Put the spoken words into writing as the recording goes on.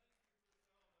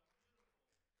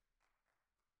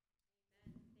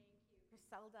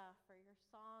Zelda for your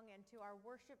song, and to our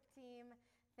worship team,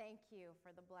 thank you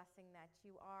for the blessing that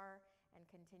you are and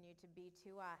continue to be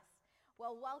to us.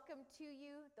 Well, welcome to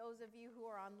you, those of you who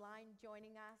are online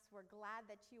joining us. We're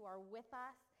glad that you are with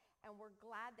us, and we're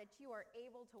glad that you are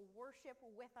able to worship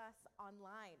with us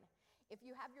online. If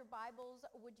you have your Bibles,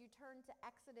 would you turn to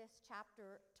Exodus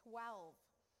chapter 12?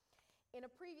 In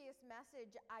a previous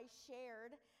message, I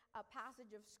shared a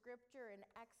passage of scripture in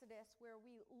Exodus where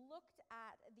we looked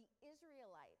at the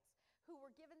Israelites who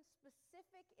were given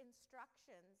specific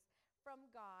instructions from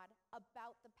God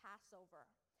about the Passover,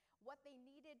 what they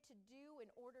needed to do in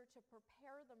order to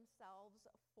prepare themselves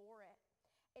for it.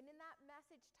 And in that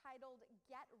message titled,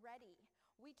 Get Ready,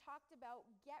 we talked about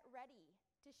get ready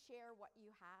to share what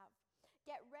you have.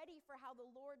 Get ready for how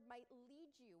the Lord might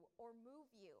lead you or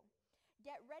move you.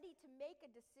 Get ready to make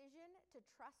a decision to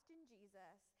trust in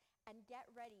Jesus, and get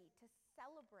ready to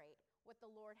celebrate what the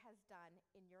Lord has done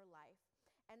in your life.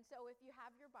 And so if you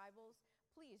have your Bibles,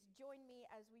 please join me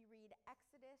as we read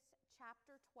Exodus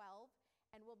chapter 12,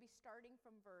 and we'll be starting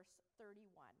from verse 31.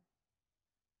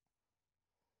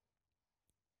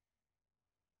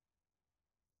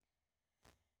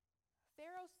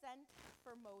 Pharaoh sent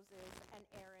for Moses and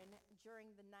Aaron during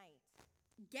the night.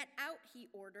 "Get out," he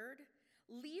ordered.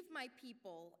 "Leave my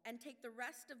people and take the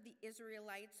rest of the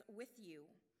Israelites with you.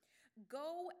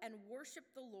 Go and worship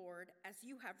the Lord as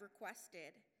you have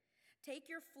requested. Take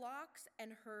your flocks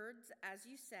and herds as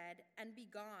you said and be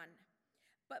gone.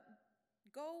 But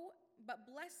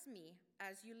bless me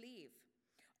as you leave."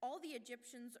 All the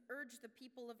Egyptians urged the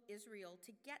people of Israel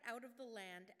to get out of the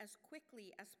land as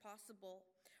quickly as possible,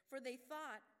 for they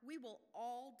thought, "We will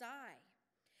all die."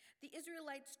 The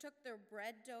Israelites took their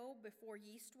bread dough before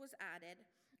yeast was added.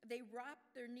 They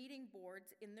wrapped their kneading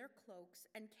boards in their cloaks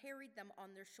and carried them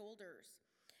on their shoulders.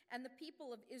 And the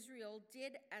people of Israel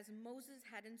did as Moses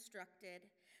had instructed.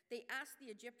 They asked the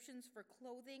Egyptians for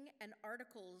clothing and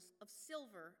articles of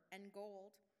silver and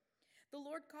gold. The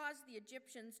Lord caused the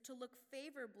Egyptians to look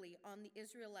favorably on the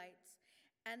Israelites,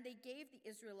 and they gave the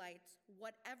Israelites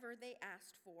whatever they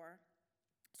asked for.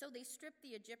 So they stripped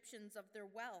the Egyptians of their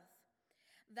wealth.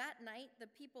 That night, the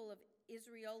people of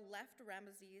Israel left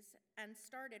Ramesses and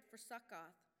started for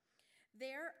Succoth.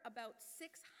 There, about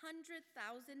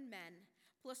 600,000 men,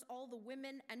 plus all the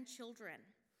women and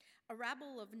children. A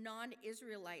rabble of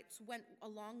non-Israelites went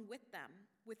along with them,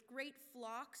 with great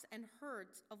flocks and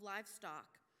herds of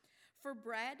livestock. For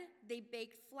bread, they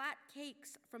baked flat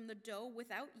cakes from the dough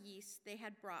without yeast they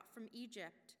had brought from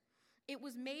Egypt. It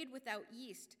was made without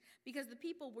yeast because the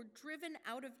people were driven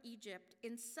out of Egypt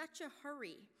in such a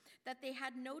hurry that they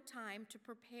had no time to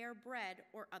prepare bread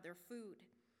or other food.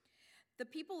 The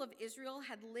people of Israel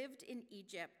had lived in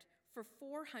Egypt for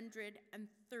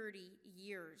 430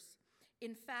 years.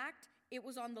 In fact, it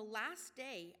was on the last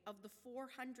day of the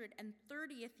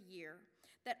 430th year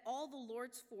that all the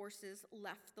Lord's forces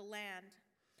left the land.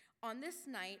 On this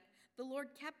night, the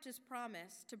Lord kept his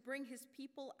promise to bring his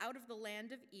people out of the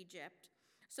land of Egypt.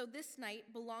 So this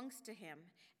night belongs to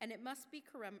him, and it must be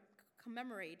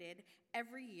commemorated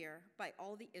every year by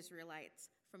all the Israelites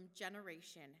from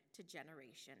generation to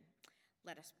generation.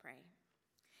 Let us pray.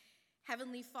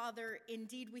 Heavenly Father,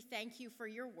 indeed we thank you for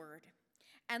your word.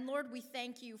 And Lord, we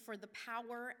thank you for the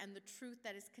power and the truth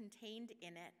that is contained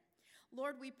in it.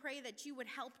 Lord, we pray that you would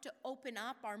help to open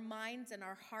up our minds and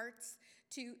our hearts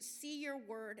to see your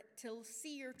word, to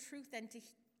see your truth, and to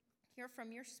hear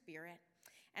from your spirit.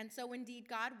 And so indeed,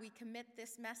 God, we commit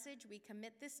this message, we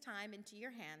commit this time into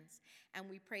your hands, and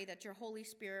we pray that your Holy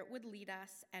Spirit would lead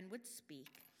us and would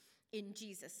speak. In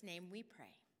Jesus' name we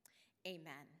pray.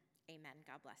 Amen. Amen.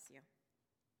 God bless you.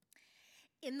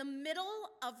 In the middle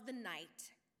of the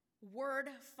night, word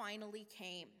finally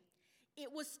came.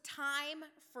 It was time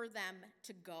for them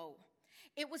to go.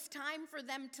 It was time for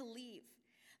them to leave.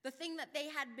 The thing that they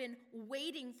had been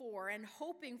waiting for and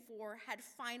hoping for had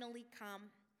finally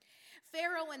come.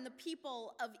 Pharaoh and the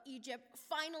people of Egypt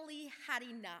finally had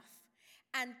enough.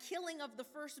 And killing of the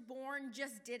firstborn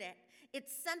just did it. It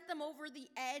sent them over the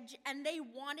edge, and they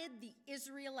wanted the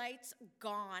Israelites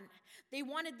gone. They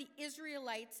wanted the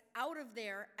Israelites out of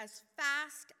there as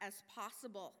fast as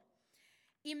possible.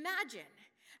 Imagine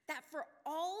that for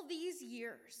all these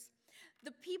years,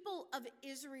 the people of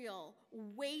Israel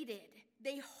waited,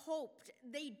 they hoped,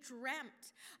 they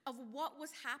dreamt of what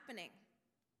was happening.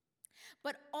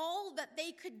 But all that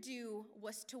they could do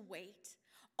was to wait.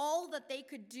 All that they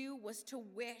could do was to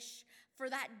wish for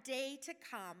that day to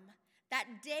come,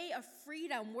 that day of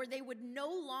freedom where they would no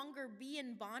longer be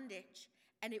in bondage,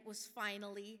 and it was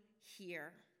finally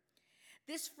here.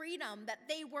 This freedom that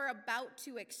they were about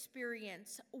to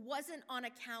experience wasn't on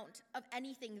account of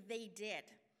anything they did.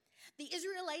 The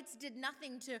Israelites did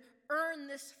nothing to earn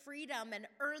this freedom and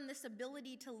earn this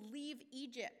ability to leave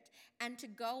Egypt and to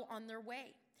go on their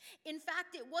way. In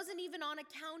fact, it wasn't even on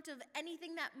account of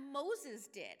anything that Moses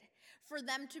did for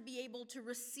them to be able to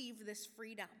receive this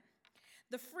freedom.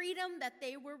 The freedom that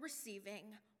they were receiving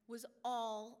was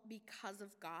all because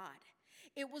of God.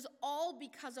 It was all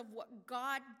because of what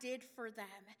God did for them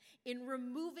in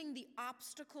removing the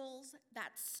obstacles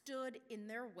that stood in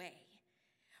their way.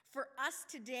 For us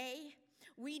today,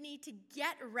 we need to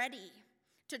get ready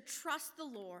to trust the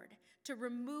Lord to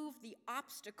remove the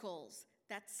obstacles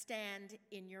that stand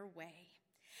in your way.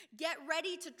 Get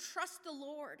ready to trust the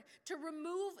Lord to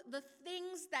remove the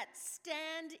things that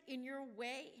stand in your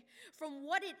way from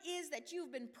what it is that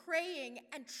you've been praying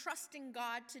and trusting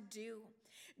God to do.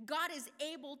 God is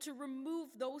able to remove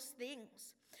those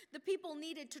things. The people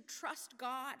needed to trust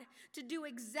God to do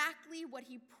exactly what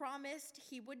he promised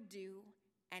he would do,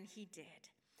 and he did.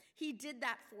 He did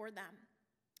that for them.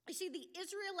 You see, the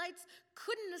Israelites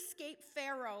couldn't escape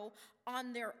Pharaoh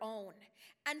on their own.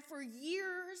 And for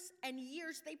years and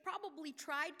years, they probably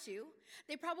tried to.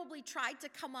 They probably tried to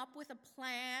come up with a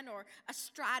plan or a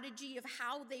strategy of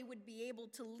how they would be able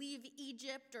to leave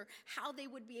Egypt or how they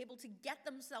would be able to get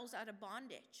themselves out of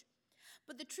bondage.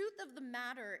 But the truth of the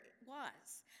matter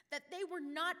was that they were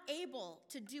not able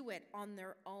to do it on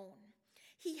their own.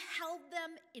 He held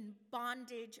them in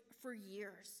bondage for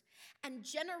years. And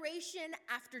generation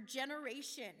after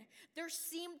generation, there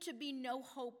seemed to be no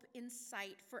hope in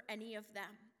sight for any of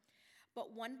them.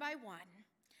 But one by one,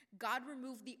 God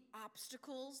removed the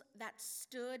obstacles that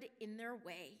stood in their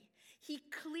way. He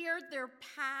cleared their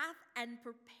path and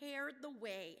prepared the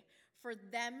way for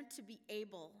them to be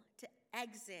able to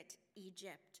exit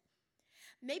Egypt.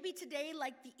 Maybe today,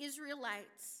 like the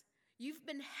Israelites, you've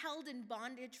been held in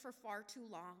bondage for far too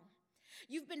long.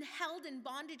 You've been held in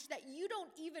bondage that you don't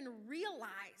even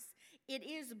realize it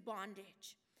is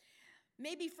bondage.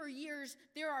 Maybe for years,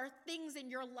 there are things in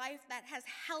your life that has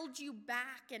held you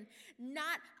back and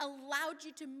not allowed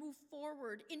you to move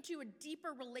forward into a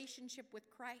deeper relationship with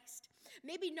Christ.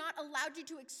 Maybe not allowed you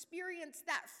to experience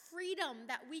that freedom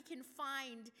that we can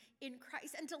find in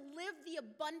Christ and to live the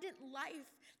abundant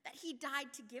life that he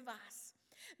died to give us.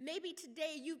 Maybe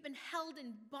today you've been held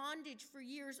in bondage for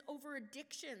years over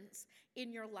addictions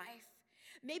in your life.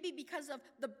 Maybe because of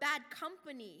the bad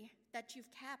company that you've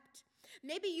kept.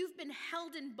 Maybe you've been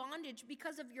held in bondage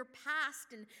because of your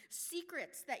past and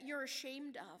secrets that you're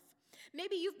ashamed of.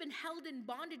 Maybe you've been held in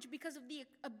bondage because of the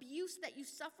abuse that you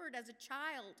suffered as a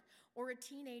child or a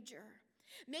teenager.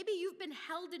 Maybe you've been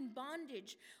held in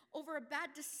bondage over a bad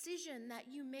decision that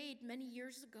you made many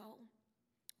years ago.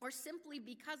 Or simply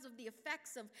because of the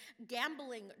effects of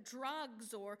gambling,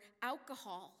 drugs, or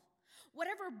alcohol.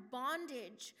 Whatever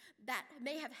bondage that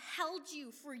may have held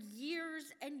you for years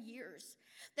and years,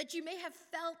 that you may have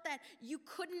felt that you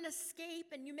couldn't escape,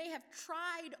 and you may have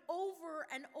tried over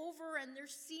and over, and there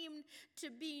seemed to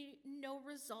be no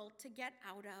result to get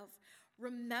out of.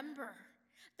 Remember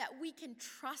that we can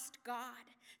trust God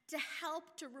to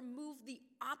help to remove the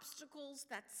obstacles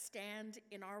that stand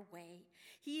in our way.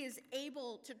 He is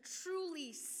able to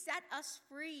truly set us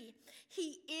free.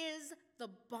 He is the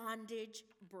bondage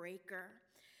breaker.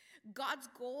 God's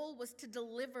goal was to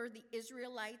deliver the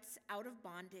Israelites out of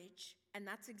bondage, and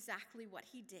that's exactly what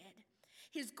he did.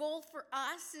 His goal for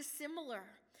us is similar.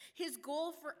 His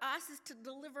goal for us is to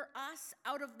deliver us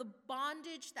out of the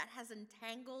bondage that has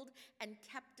entangled and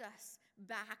kept us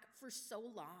back for so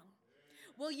long.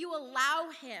 Will you allow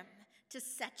him to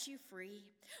set you free?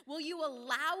 Will you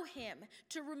allow him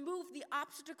to remove the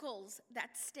obstacles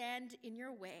that stand in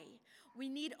your way? We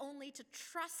need only to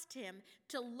trust him,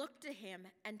 to look to him,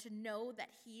 and to know that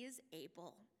he is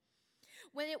able.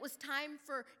 When it was time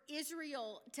for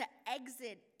Israel to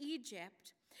exit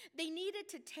Egypt, they needed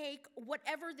to take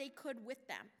whatever they could with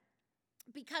them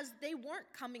because they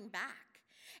weren't coming back.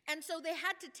 And so they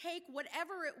had to take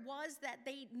whatever it was that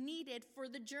they needed for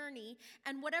the journey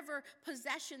and whatever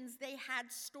possessions they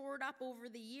had stored up over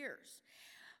the years.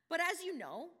 But as you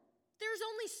know, there's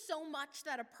only so much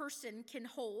that a person can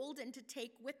hold and to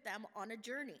take with them on a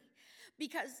journey,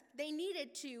 because they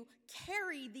needed to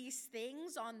carry these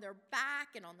things on their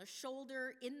back and on their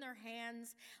shoulder, in their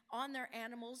hands, on their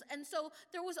animals. And so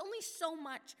there was only so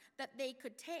much that they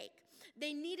could take.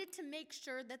 They needed to make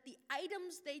sure that the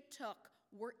items they took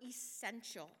were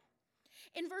essential.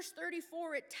 In verse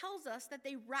 34, it tells us that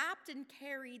they wrapped and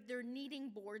carried their kneading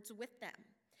boards with them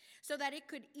so that it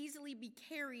could easily be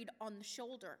carried on the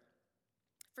shoulder.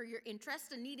 For your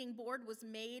interest, a kneading board was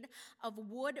made of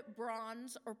wood,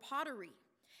 bronze, or pottery,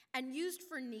 and used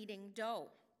for kneading dough.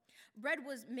 Bread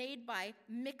was made by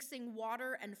mixing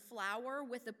water and flour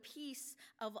with a piece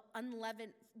of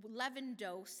leavened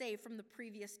dough saved from the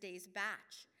previous day's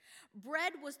batch.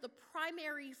 Bread was the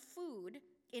primary food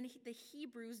in the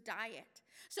Hebrews' diet.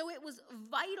 So it was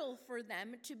vital for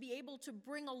them to be able to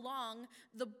bring along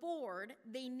the board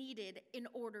they needed in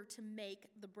order to make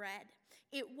the bread.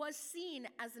 It was seen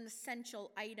as an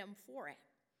essential item for it.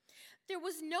 There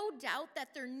was no doubt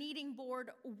that their kneading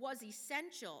board was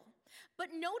essential,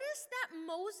 but notice that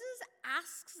Moses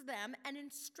asks them and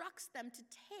instructs them to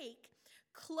take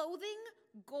clothing,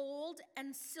 gold,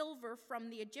 and silver from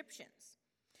the Egyptians.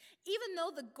 Even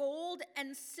though the gold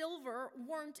and silver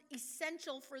weren't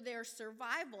essential for their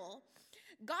survival,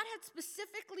 God had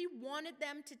specifically wanted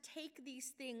them to take these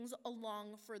things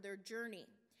along for their journey.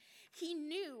 He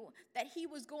knew that he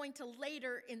was going to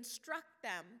later instruct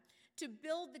them to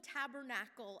build the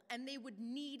tabernacle, and they would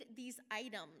need these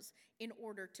items in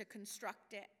order to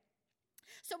construct it.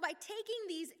 So by taking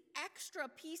these extra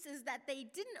pieces that they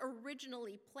didn't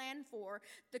originally plan for,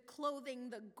 the clothing,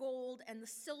 the gold, and the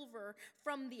silver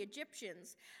from the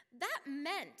Egyptians, that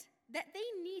meant that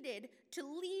they needed to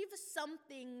leave some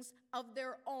things of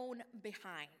their own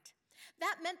behind.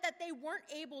 That meant that they weren't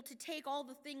able to take all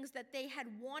the things that they had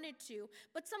wanted to,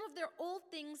 but some of their old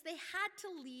things they had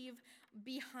to leave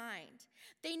behind.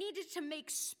 They needed to make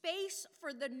space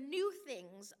for the new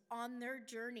things on their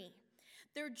journey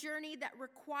that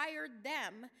required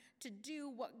them to do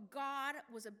what God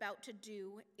was about to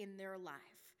do in their life.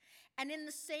 And in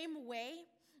the same way,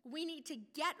 we need to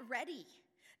get ready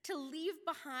to leave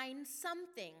behind some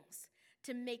things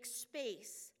to make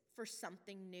space for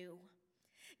something new.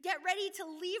 Get ready to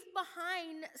leave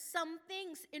behind some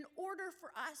things in order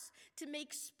for us to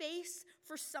make space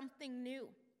for something new.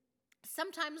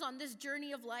 Sometimes on this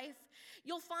journey of life,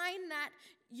 you'll find that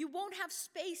you won't have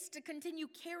space to continue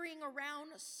carrying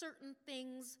around certain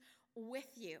things with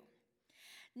you.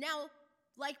 Now,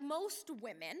 like most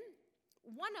women,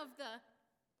 one of the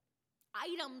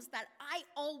items that I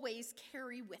always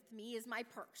carry with me is my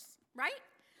purse, right?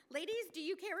 Ladies, do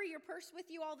you carry your purse with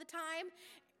you all the time?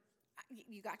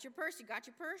 You got your purse.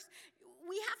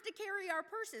 We have to carry our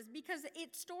purses because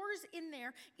it stores in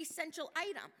there essential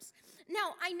items.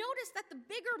 Now, I notice that the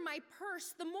bigger my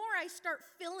purse, the more I start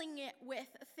filling it with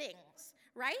things,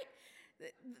 right?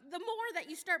 The more that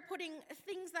you start putting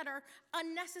things that are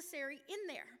unnecessary in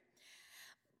there.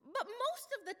 But most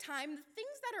of the time, the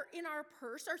things that are in our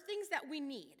purse are things that we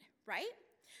need, right?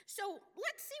 So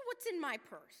let's see what's in my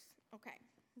purse. Okay,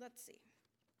 let's see.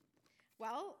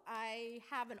 Well, I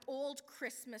have an old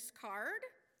Christmas card,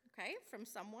 okay, from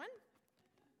someone.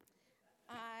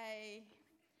 I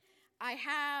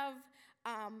have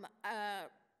a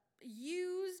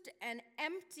used and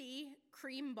empty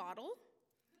cream bottle,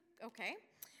 okay.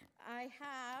 I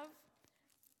have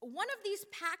one of these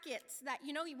packets that,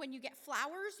 you know, when you get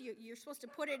flowers, you're supposed to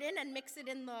put it in and mix it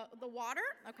in the water,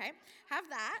 okay. Have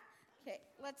that. Okay,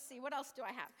 let's see, what else do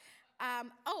I have?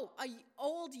 An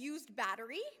old used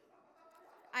battery.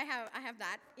 I have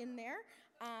that in there.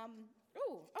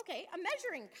 Okay, a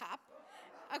measuring cup.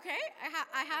 Okay,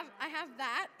 I have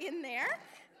that in there.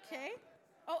 Okay.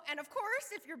 Oh, and of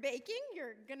course, if you're baking,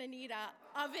 you're gonna need a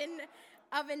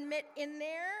oven mitt in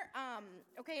there.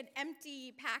 Okay, an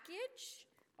empty package.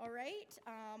 All right.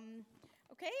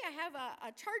 Okay, I have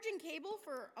a charging cable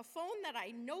for a phone that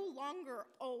I no longer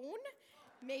own.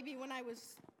 Maybe when I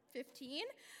was 15.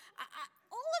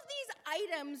 All of these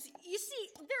items, you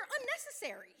see, they're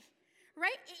unnecessary,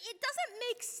 right? It doesn't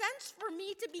make sense for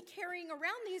me to be carrying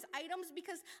around these items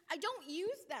because I don't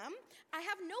use them. I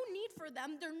have no need for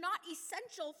them. They're not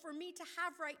essential for me to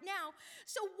have right now.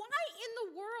 So why in the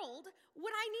world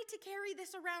would I need to carry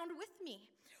this around with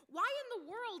me? Why in the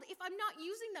world, if I'm not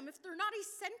using them, if they're not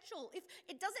essential, if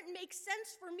it doesn't make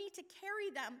sense for me to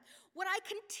carry them, would I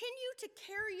continue to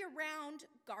carry around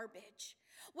garbage?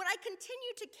 Would I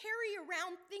continue to carry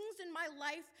around things in my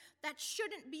life that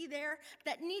shouldn't be there,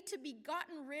 that need to be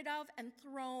gotten rid of and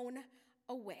thrown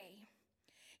away?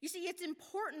 You see, it's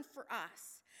important for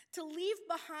us to leave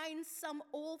behind some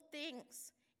old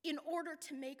things in order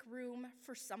to make room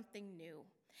for something new.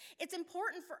 It's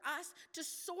important for us to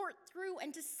sort through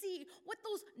and to see what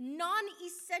those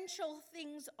non-essential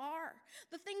things are.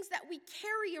 The things that we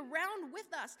carry around with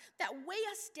us, that weigh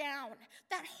us down,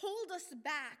 that hold us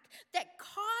back, that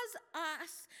cause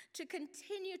us to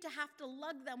continue to have to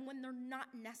lug them when they're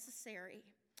not necessary.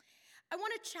 I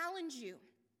want to challenge you.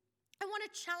 I want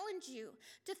to challenge you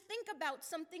to think about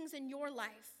some things in your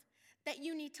life that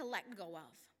you need to let go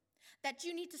of, that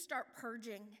you need to start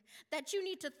purging, that you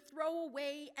need to throw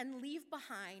away and leave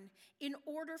behind in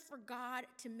order for God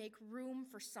to make room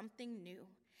for something new.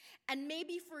 And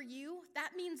maybe for you,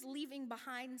 that means leaving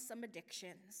behind some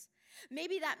addictions.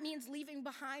 Maybe that means leaving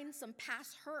behind some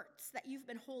past hurts that you've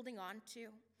been holding on to.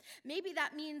 Maybe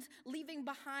that means leaving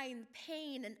behind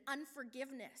pain and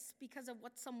unforgiveness because of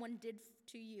what someone did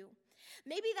to you.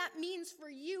 Maybe that means for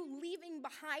you leaving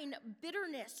behind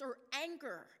bitterness or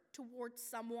anger towards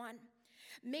someone.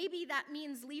 Maybe that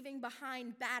means leaving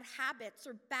behind bad habits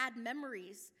or bad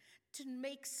memories to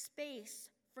make space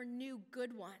for new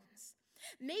good ones.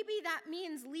 Maybe that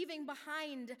means leaving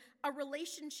behind a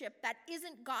relationship that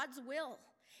isn't God's will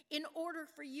in order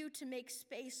for you to make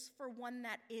space for one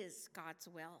that is God's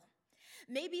will.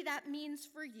 Maybe that means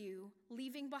for you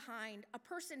leaving behind a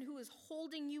person who is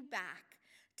holding you back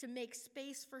to make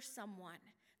space for someone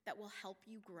that will help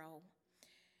you grow.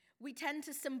 We tend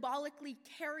to symbolically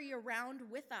carry around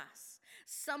with us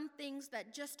some things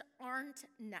that just aren't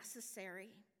necessary.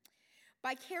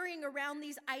 By carrying around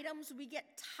these items, we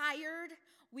get tired,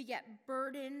 we get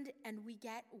burdened, and we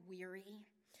get weary.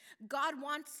 God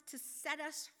wants to set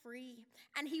us free,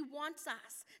 and he wants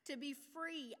us to be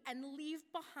free and leave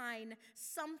behind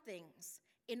some things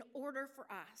in order for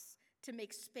us to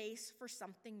make space for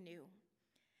something new.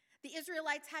 The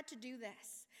Israelites had to do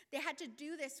this. They had to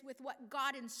do this with what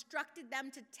God instructed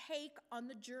them to take on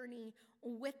the journey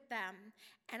with them,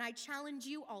 and I challenge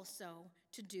you also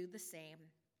to do the same.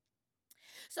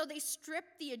 So they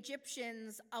stripped the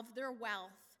Egyptians of their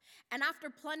wealth, and after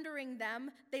plundering them,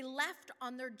 they left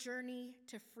on their journey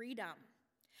to freedom.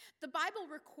 The Bible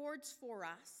records for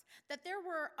us that there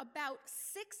were about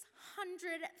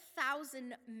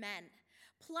 600,000 men,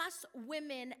 plus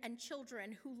women and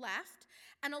children who left,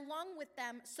 and along with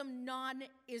them, some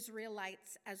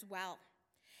non-Israelites as well.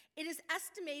 It is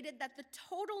estimated that the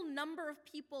total number of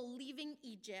people leaving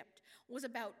Egypt was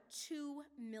about 2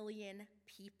 million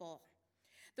people.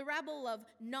 The rabble of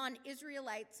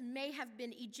non-Israelites may have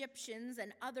been Egyptians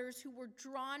and others who were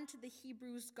drawn to the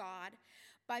Hebrews' God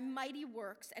by mighty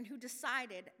works and who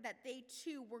decided that they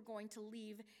too were going to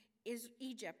leave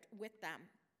Egypt with them.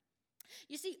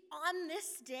 You see, on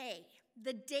this day,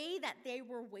 the day that they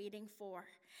were waiting for,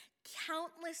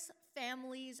 countless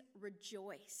families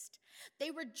rejoiced. They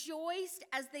rejoiced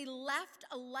as they left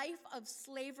a life of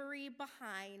slavery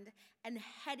behind and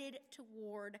headed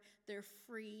toward their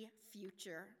free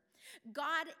future.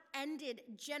 God ended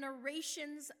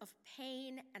generations of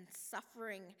pain and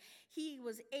suffering. He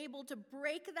was able to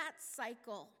break that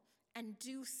cycle and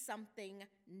do something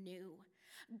new.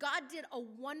 God did a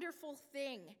wonderful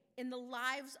thing in the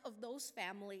lives of those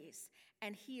families,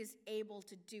 and he is able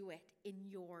to do it in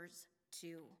yours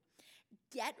too.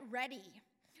 Get ready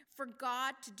for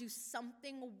God to do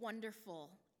something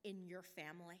wonderful in your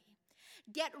family.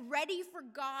 Get ready for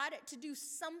God to do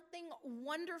something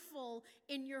wonderful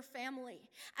in your family,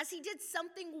 as he did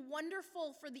something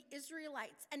wonderful for the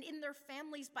Israelites and in their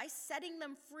families by setting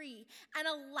them free and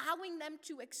allowing them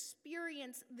to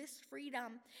experience this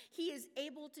freedom. He is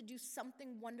able to do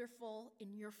something wonderful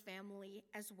in your family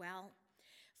as well.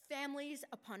 Families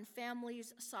upon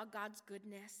families saw God's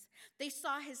goodness. They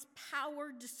saw his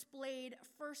power displayed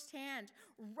firsthand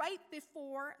right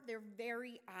before their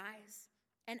very eyes.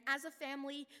 And as a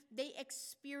family, they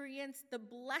experienced the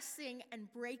blessing and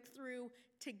breakthrough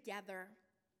together.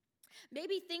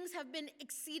 Maybe things have been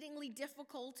exceedingly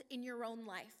difficult in your own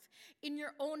life, in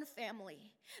your own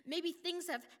family. Maybe things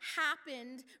have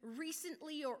happened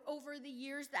recently or over the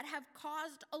years that have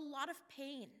caused a lot of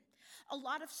pain, a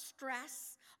lot of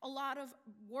stress, a lot of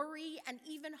worry, and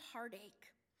even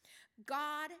heartache.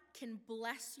 God can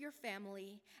bless your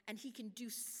family, and he can do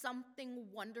something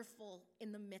wonderful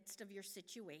in the midst of your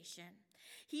situation.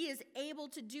 He is able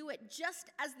to do it just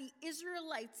as the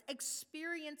Israelites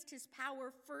experienced his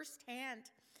power firsthand.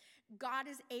 God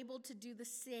is able to do the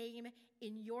same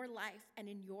in your life and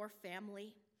in your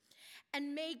family.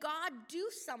 And may God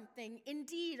do something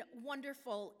indeed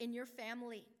wonderful in your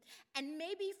family. And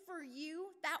maybe for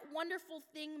you, that wonderful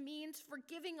thing means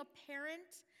forgiving a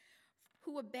parent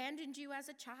who abandoned you as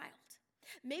a child.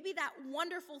 Maybe that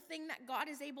wonderful thing that God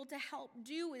is able to help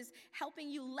do is helping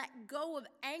you let go of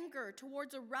anger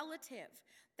towards a relative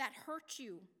that hurt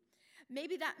you.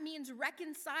 Maybe that means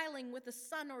reconciling with a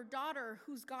son or daughter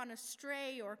who's gone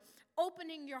astray, or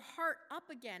opening your heart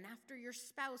up again after your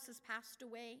spouse has passed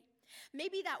away.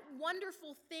 Maybe that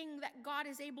wonderful thing that God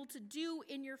is able to do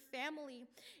in your family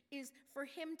is for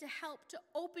him to help to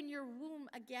open your womb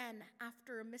again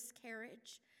after a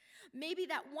miscarriage. Maybe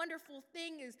that wonderful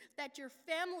thing is that your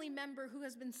family member who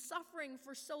has been suffering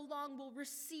for so long will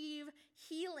receive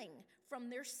healing from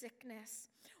their sickness.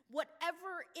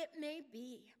 Whatever it may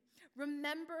be,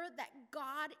 remember that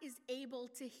God is able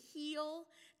to heal,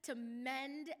 to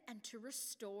mend, and to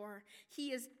restore.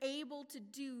 He is able to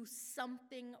do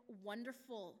something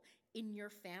wonderful in your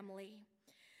family.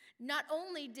 Not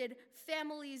only did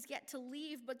families get to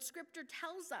leave, but Scripture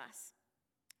tells us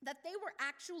that they were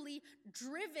actually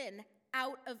driven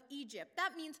out of Egypt.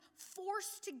 That means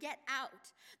forced to get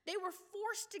out. They were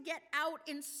forced to get out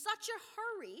in such a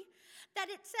hurry that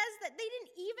it says that they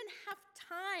didn't even have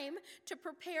time to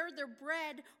prepare their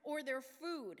bread or their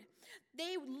food.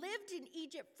 They lived in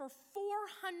Egypt for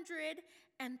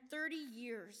 430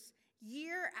 years.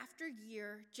 Year after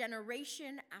year,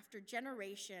 generation after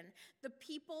generation, the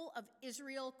people of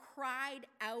Israel cried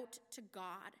out to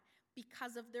God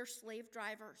because of their slave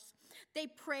drivers. They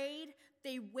prayed,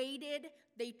 they waited,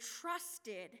 they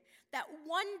trusted that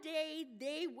one day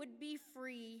they would be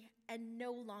free and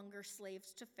no longer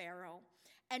slaves to Pharaoh.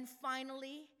 And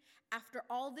finally, after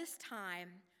all this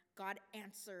time, God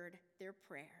answered their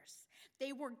prayers.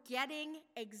 They were getting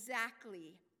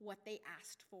exactly what they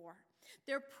asked for.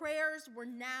 Their prayers were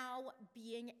now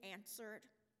being answered.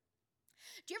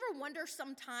 Do you ever wonder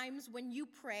sometimes when you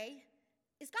pray,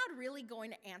 is God really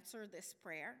going to answer this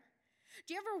prayer?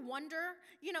 Do you ever wonder,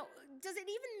 does it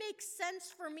even make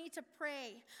sense for me to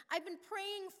pray? I've been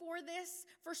praying for this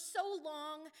for so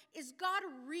long. Is God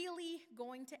really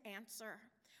going to answer?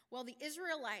 Well, the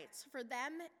Israelites, for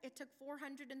them, it took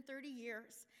 430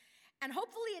 years. And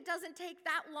hopefully it doesn't take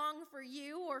that long for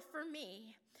you or for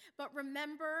me. But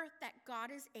remember that God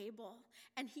is able,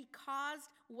 and he caused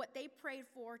what they prayed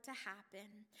for to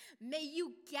happen. May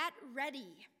you get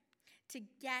ready to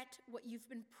get what you've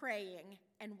been praying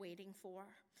and waiting for.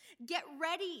 Get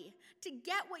ready to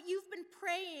get what you've been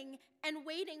praying and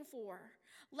waiting for.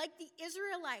 Like the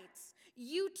Israelites,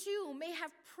 you too may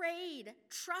have prayed,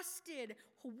 trusted,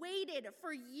 waited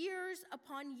for years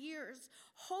upon years,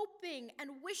 hoping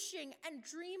and wishing and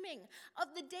dreaming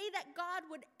of the day that God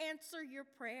would answer your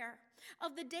prayer,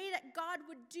 of the day that God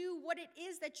would do what it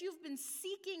is that you've been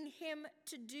seeking him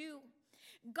to do.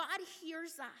 God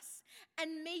hears us,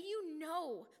 and may you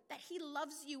know that he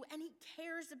loves you and he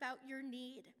cares about your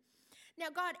need. Now,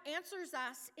 God answers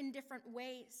us in different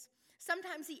ways.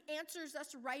 Sometimes he answers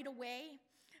us right away.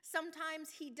 Sometimes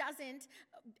he doesn't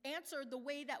answer the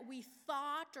way that we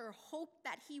thought or hoped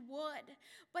that he would.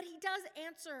 But he does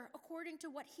answer according to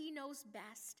what he knows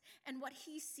best and what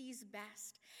he sees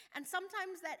best. And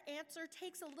sometimes that answer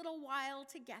takes a little while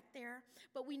to get there,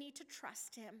 but we need to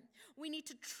trust him. We need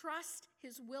to trust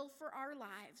his will for our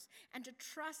lives and to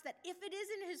trust that if it is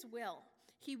in his will,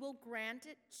 he will grant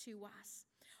it to us.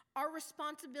 Our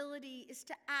responsibility is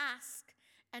to ask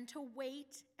and to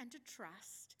wait and to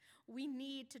trust. We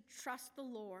need to trust the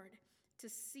Lord to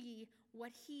see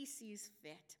what he sees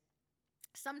fit.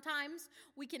 Sometimes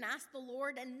we can ask the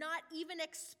Lord and not even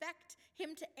expect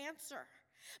him to answer.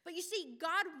 But you see,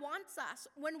 God wants us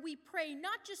when we pray,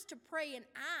 not just to pray and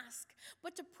ask,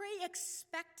 but to pray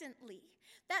expectantly.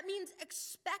 That means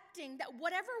expecting that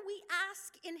whatever we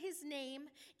ask in his name,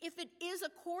 if it is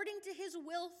according to his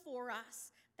will for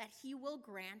us, that he will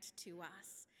grant to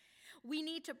us. We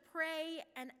need to pray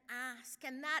and ask,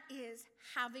 and that is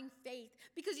having faith.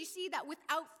 Because you see that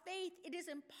without faith, it is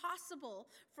impossible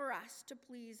for us to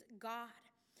please God.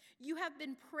 You have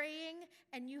been praying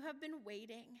and you have been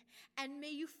waiting, and may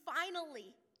you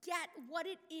finally get what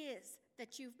it is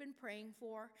that you've been praying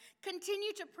for.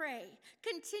 Continue to pray,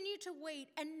 continue to wait,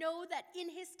 and know that in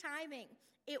his timing,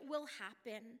 it will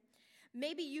happen.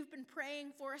 Maybe you've been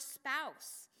praying for a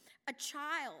spouse, a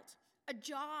child, a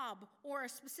job, or a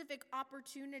specific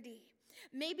opportunity.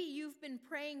 Maybe you've been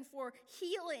praying for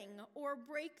healing or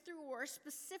breakthrough or a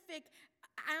specific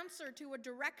answer to a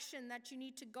direction that you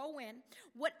need to go in.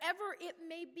 Whatever it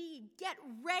may be, get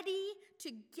ready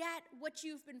to get what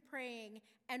you've been praying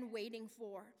and waiting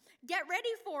for. Get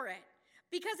ready for it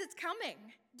because it's coming.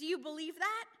 Do you believe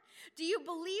that? Do you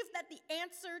believe that the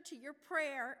answer to your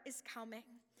prayer is coming?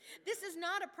 This is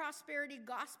not a prosperity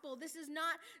gospel. This is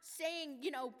not saying,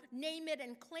 name it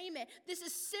and claim it. This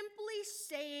is simply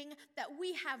saying that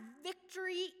we have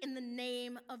victory in the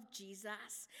name of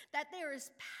Jesus, that there is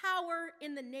power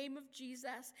in the name of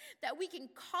Jesus, that we can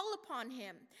call upon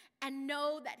him and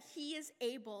know that he is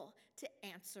able to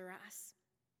answer us.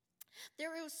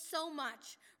 There was so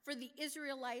much for the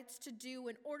Israelites to do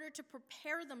in order to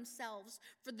prepare themselves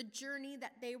for the journey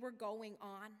that they were going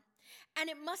on. And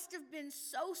it must have been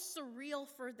so surreal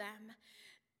for them.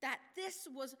 that this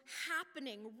was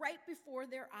happening right before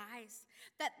their eyes,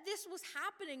 that this was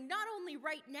happening not only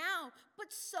right now,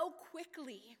 but so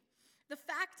quickly. The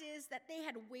fact is that they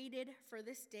had waited for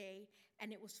this day,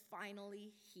 and it was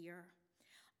finally here.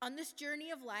 On this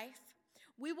journey of life,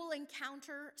 we will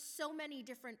encounter so many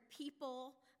different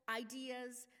people,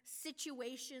 ideas,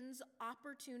 situations,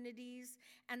 opportunities,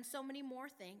 and so many more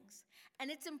things. And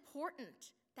it's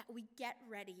important that we get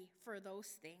ready for those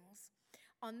things.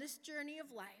 On this journey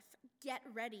of life, get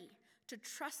ready to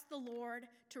trust the Lord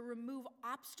to remove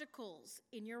obstacles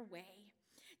in your way.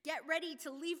 Get ready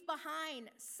to leave behind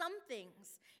some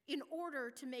things in order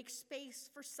to make space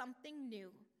for something new.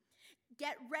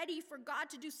 Get ready for God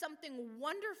to do something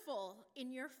wonderful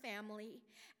in your family,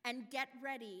 and get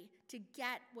ready to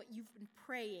get what you've been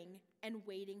praying and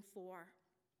waiting for.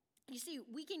 You see,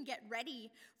 we can get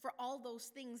ready for all those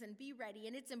things and be ready,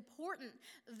 and it's important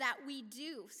that we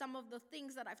do some of the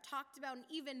things that I've talked about and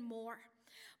even more.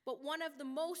 But one of the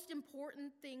most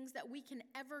important things that we can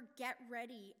ever get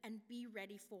ready and be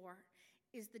ready for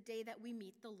is the day that we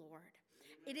meet the Lord.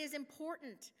 It is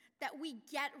important that we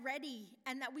get ready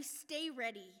and that we stay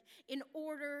ready in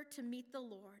order to meet the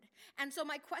Lord. And so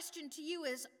my question to you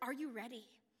is, are you ready?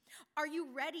 Are you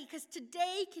ready? Because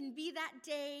today can be that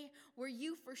day where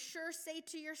you for sure say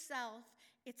to yourself,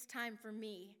 it's time for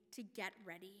me to get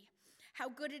ready. How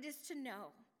good it is to know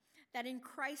that in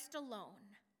Christ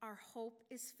alone, our hope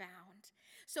is found.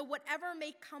 So whatever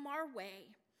may come our way,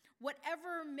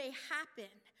 whatever may happen,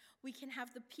 we can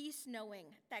have the peace knowing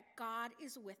that God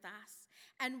is with us.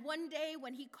 And one day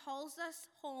when he calls us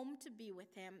home to be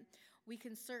with him, we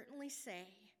can certainly say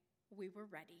we were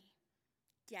ready.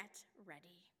 Get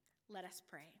ready. Let us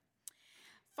pray.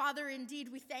 Father,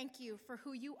 indeed, we thank you for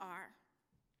who you are.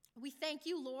 We thank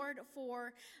you, Lord,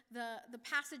 for the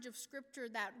passage of Scripture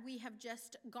that we have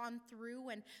just gone through,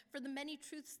 and for the many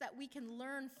truths that we can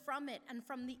learn from it and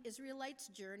from the Israelites'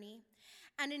 journey.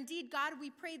 And indeed, God, we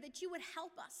pray that you would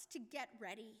help us to get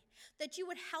ready, that you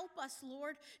would help us,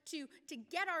 Lord, to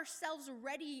get ourselves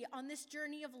ready on this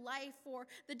journey of life for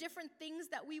the different things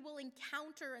that we will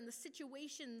encounter and the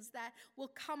situations that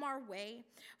will come our way.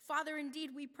 Father, indeed,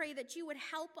 we pray that you would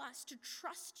help us to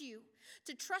trust you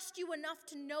enough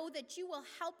to know that you will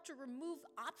help to remove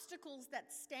obstacles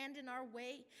that stand in our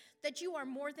way, that you are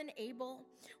more than able.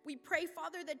 We pray,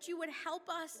 Father, that you would help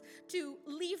us to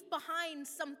leave behind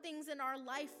some things in our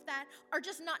life that are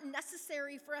just not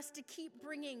necessary for us to keep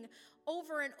bringing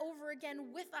over and over again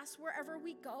with us wherever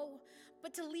we go,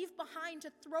 but to leave behind,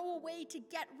 to throw away, to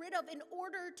get rid of in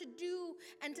order to do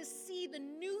and to see the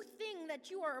new thing that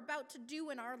you are about to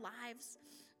do in our lives.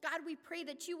 God, we pray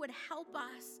that you would help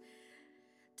us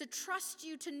to trust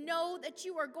you, to know that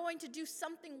you are going to do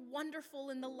something wonderful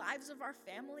in the lives of our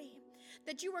family,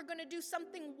 that you are going to do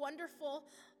something wonderful,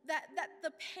 that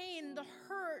the pain, the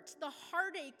hurt, the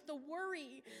heartache, the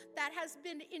worry that has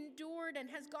been endured and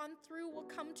has gone through will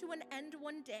come to an end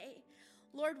one day.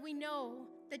 Lord, we know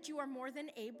that you are more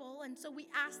than able, and so we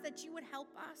ask that you would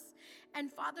help us.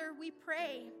 And Father, we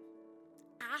pray,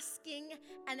 asking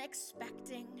and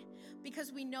expecting,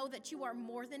 because we know that you are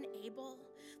more than able,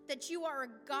 that you are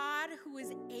a God who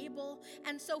is able.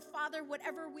 And so, Father,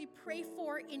 whatever we pray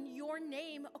for in your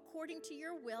name, according to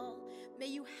your will, may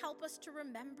you help us to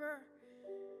remember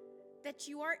that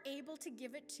you are able to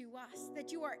give it to us,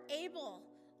 that you are able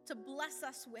to bless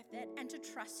us with it and to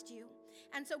trust you.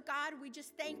 And so, God, we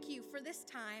just thank you for this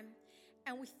time,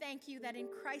 and we thank you that in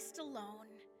Christ alone,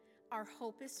 our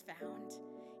hope is found.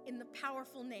 In the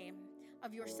powerful name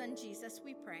of your Son, Jesus,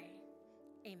 we pray.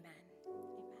 Amen.